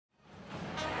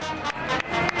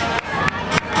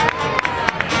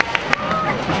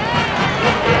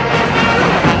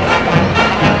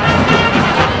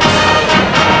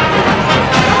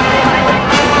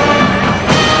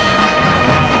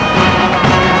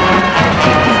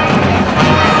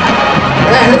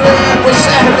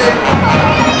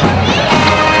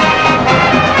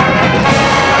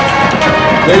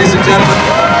ladies and gentlemen.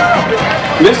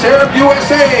 Miss Arab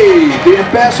USA, the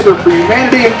ambassador for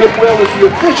humanity and goodwill, is the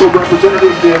official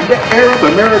representative of the Arab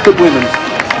American women.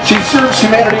 She serves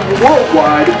humanity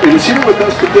worldwide and is here with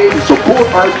us today to support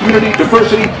our community,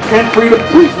 diversity, and freedom.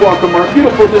 Please welcome our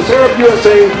beautiful Miss Arab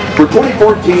USA for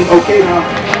 2014. Okay, now,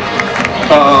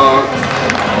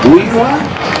 Lila,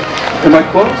 am I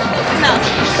close? No.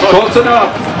 Close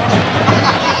enough.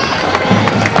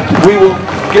 We will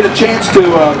get a chance to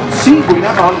see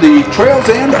Guina on the Trails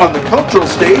End on the cultural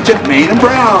stage at Main and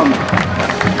Brown.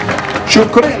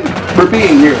 Shukran for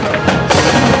being here.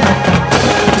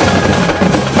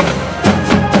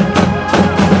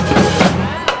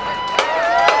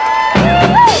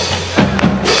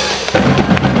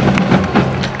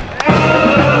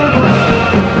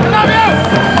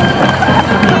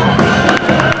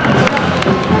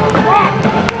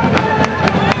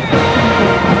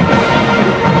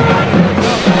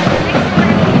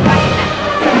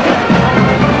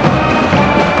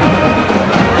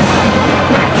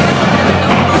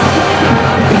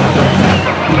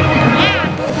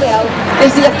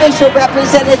 Is the official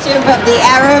representative of the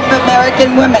Arab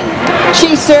American women.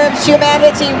 She serves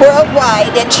humanity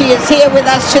worldwide, and she is here with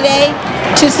us today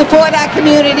to support our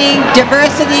community,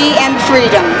 diversity, and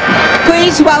freedom.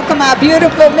 Please welcome our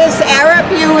beautiful Miss Arab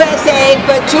USA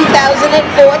for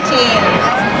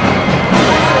 2014.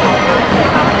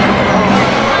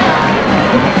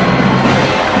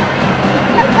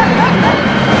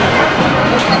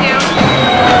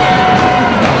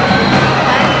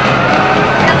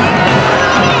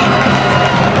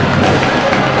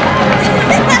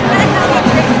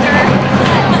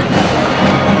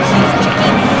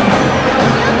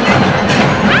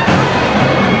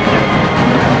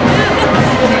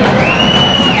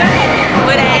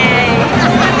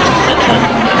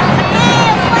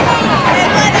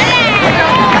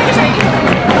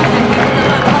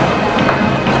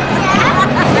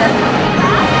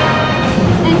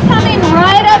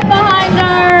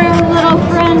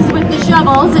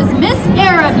 Is Miss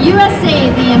Arab USA,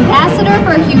 the ambassador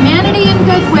for humanity and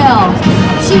goodwill.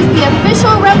 She's the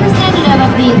official representative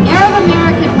of the Arab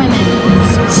American women.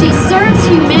 She serves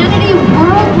humanity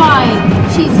worldwide.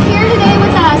 She's here